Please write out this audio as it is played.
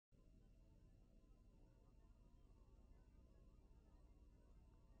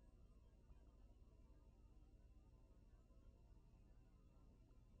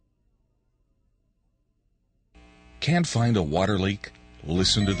Can't find a water leak?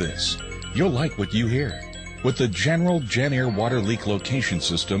 Listen to this. You'll like what you hear. With the General Gen-Air water leak location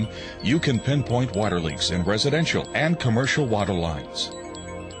system, you can pinpoint water leaks in residential and commercial water lines.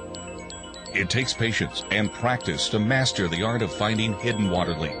 It takes patience and practice to master the art of finding hidden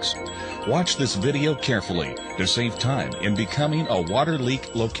water leaks. Watch this video carefully to save time in becoming a water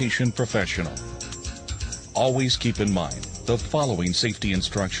leak location professional. Always keep in mind the following safety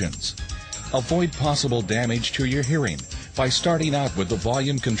instructions. Avoid possible damage to your hearing by starting out with the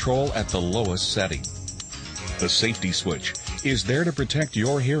volume control at the lowest setting. The safety switch is there to protect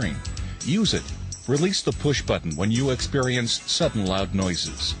your hearing. Use it. Release the push button when you experience sudden loud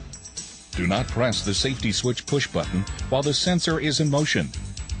noises. Do not press the safety switch push button while the sensor is in motion.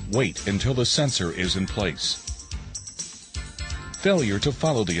 Wait until the sensor is in place. Failure to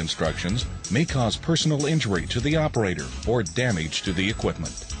follow the instructions may cause personal injury to the operator or damage to the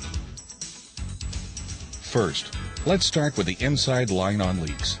equipment. First, let's start with the inside line on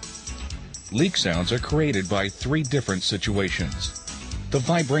leaks. Leak sounds are created by three different situations. The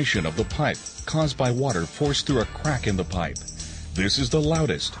vibration of the pipe caused by water forced through a crack in the pipe. This is the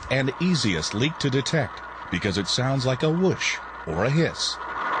loudest and easiest leak to detect because it sounds like a whoosh or a hiss.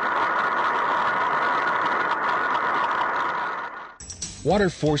 Water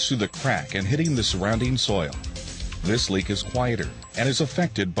forced through the crack and hitting the surrounding soil. This leak is quieter and is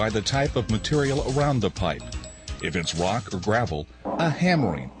affected by the type of material around the pipe. If it's rock or gravel, a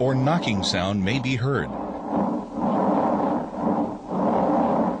hammering or knocking sound may be heard.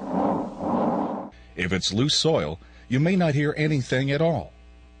 If it's loose soil, you may not hear anything at all.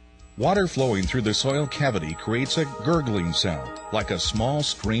 Water flowing through the soil cavity creates a gurgling sound, like a small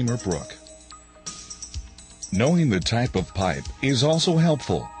stream or brook. Knowing the type of pipe is also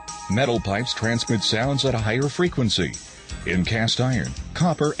helpful. Metal pipes transmit sounds at a higher frequency. In cast iron,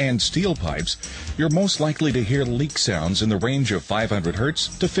 copper, and steel pipes, you're most likely to hear leak sounds in the range of 500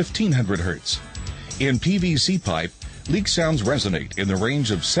 Hz to 1500 Hz. In PVC pipe, leak sounds resonate in the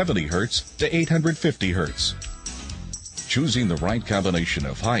range of 70 Hz to 850 Hz. Choosing the right combination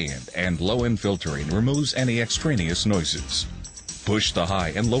of high-end and low-end filtering removes any extraneous noises. Push the high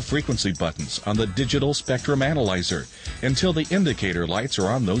and low frequency buttons on the digital spectrum analyzer until the indicator lights are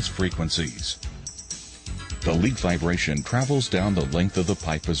on those frequencies. The leak vibration travels down the length of the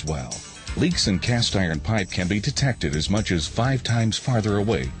pipe as well. Leaks in cast iron pipe can be detected as much as 5 times farther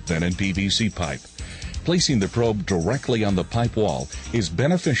away than in PVC pipe. Placing the probe directly on the pipe wall is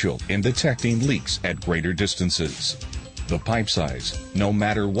beneficial in detecting leaks at greater distances. The pipe size, no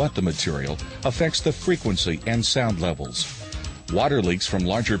matter what the material, affects the frequency and sound levels. Water leaks from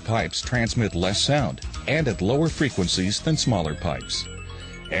larger pipes transmit less sound and at lower frequencies than smaller pipes.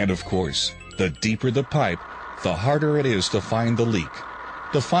 And of course, the deeper the pipe, the harder it is to find the leak.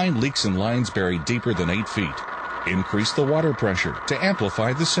 To find leaks in lines buried deeper than 8 feet, increase the water pressure to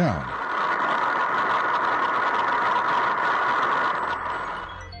amplify the sound.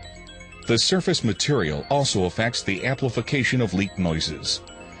 The surface material also affects the amplification of leak noises.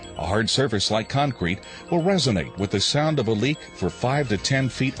 A hard surface like concrete will resonate with the sound of a leak for 5 to 10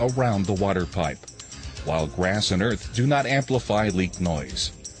 feet around the water pipe, while grass and earth do not amplify leak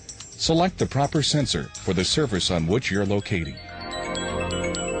noise. Select the proper sensor for the surface on which you're locating.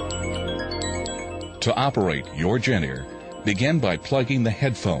 To operate your Gen-Air, begin by plugging the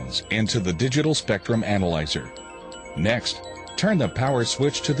headphones into the digital spectrum analyzer. Next, turn the power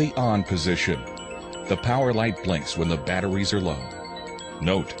switch to the on position. The power light blinks when the batteries are low.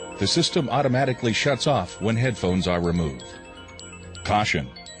 Note, the system automatically shuts off when headphones are removed. Caution,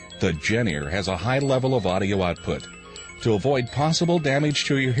 the Gen-Air has a high level of audio output. To avoid possible damage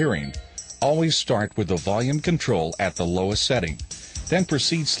to your hearing, always start with the volume control at the lowest setting, then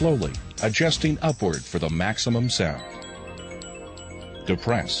proceed slowly, adjusting upward for the maximum sound.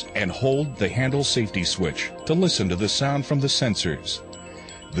 Depress and hold the handle safety switch to listen to the sound from the sensors.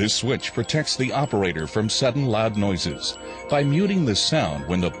 This switch protects the operator from sudden loud noises by muting the sound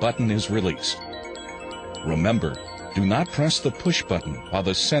when the button is released. Remember, do not press the push button while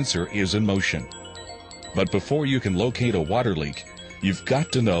the sensor is in motion. But before you can locate a water leak, you've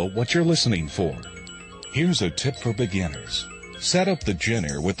got to know what you're listening for. Here's a tip for beginners. Set up the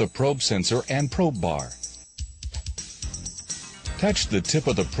Gen-Air with the probe sensor and probe bar. Touch the tip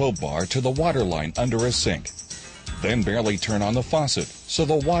of the probe bar to the water line under a sink. Then barely turn on the faucet so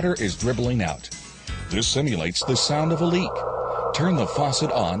the water is dribbling out. This simulates the sound of a leak. Turn the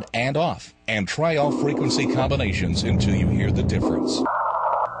faucet on and off and try all frequency combinations until you hear the difference.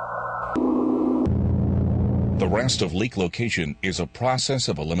 The rest of leak location is a process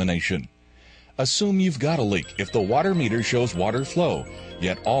of elimination. Assume you've got a leak if the water meter shows water flow,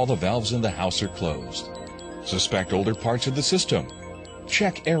 yet all the valves in the house are closed. Suspect older parts of the system.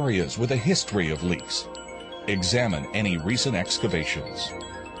 Check areas with a history of leaks. Examine any recent excavations.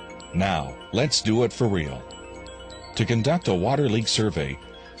 Now, let's do it for real. To conduct a water leak survey,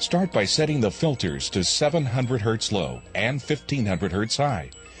 start by setting the filters to 700 Hz low and 1500 Hz high.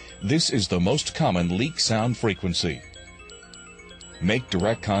 This is the most common leak sound frequency. Make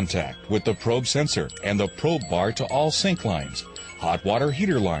direct contact with the probe sensor and the probe bar to all sink lines, hot water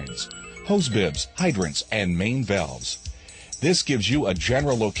heater lines, hose bibs, hydrants, and main valves. This gives you a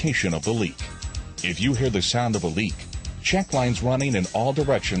general location of the leak. If you hear the sound of a leak, check lines running in all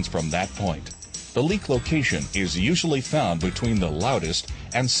directions from that point. The leak location is usually found between the loudest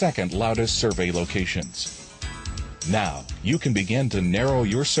and second loudest survey locations. Now, you can begin to narrow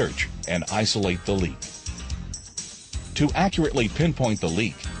your search and isolate the leak. To accurately pinpoint the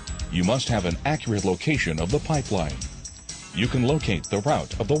leak, you must have an accurate location of the pipeline. You can locate the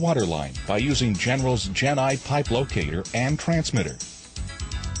route of the water line by using General's Gen-I pipe locator and transmitter.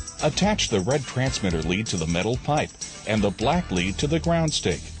 Attach the red transmitter lead to the metal pipe and the black lead to the ground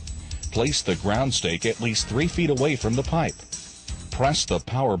stake. Place the ground stake at least 3 feet away from the pipe. Press the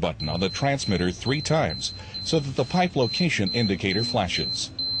power button on the transmitter 3 times so that the pipe location indicator flashes.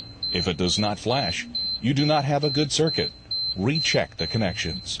 If it does not flash, you do not have a good circuit. Recheck the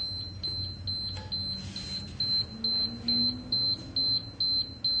connections.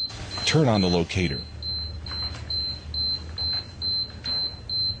 Turn on the locator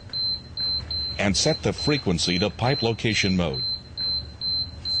and set the frequency to pipe location mode.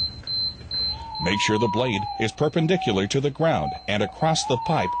 Make sure the blade is perpendicular to the ground and across the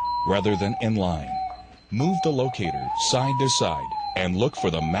pipe rather than in line. Move the locator side to side and look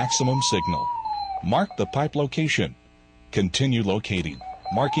for the maximum signal. Mark the pipe location. Continue locating,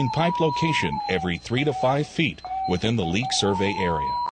 marking pipe location every 3 to 5 feet within the leak survey area.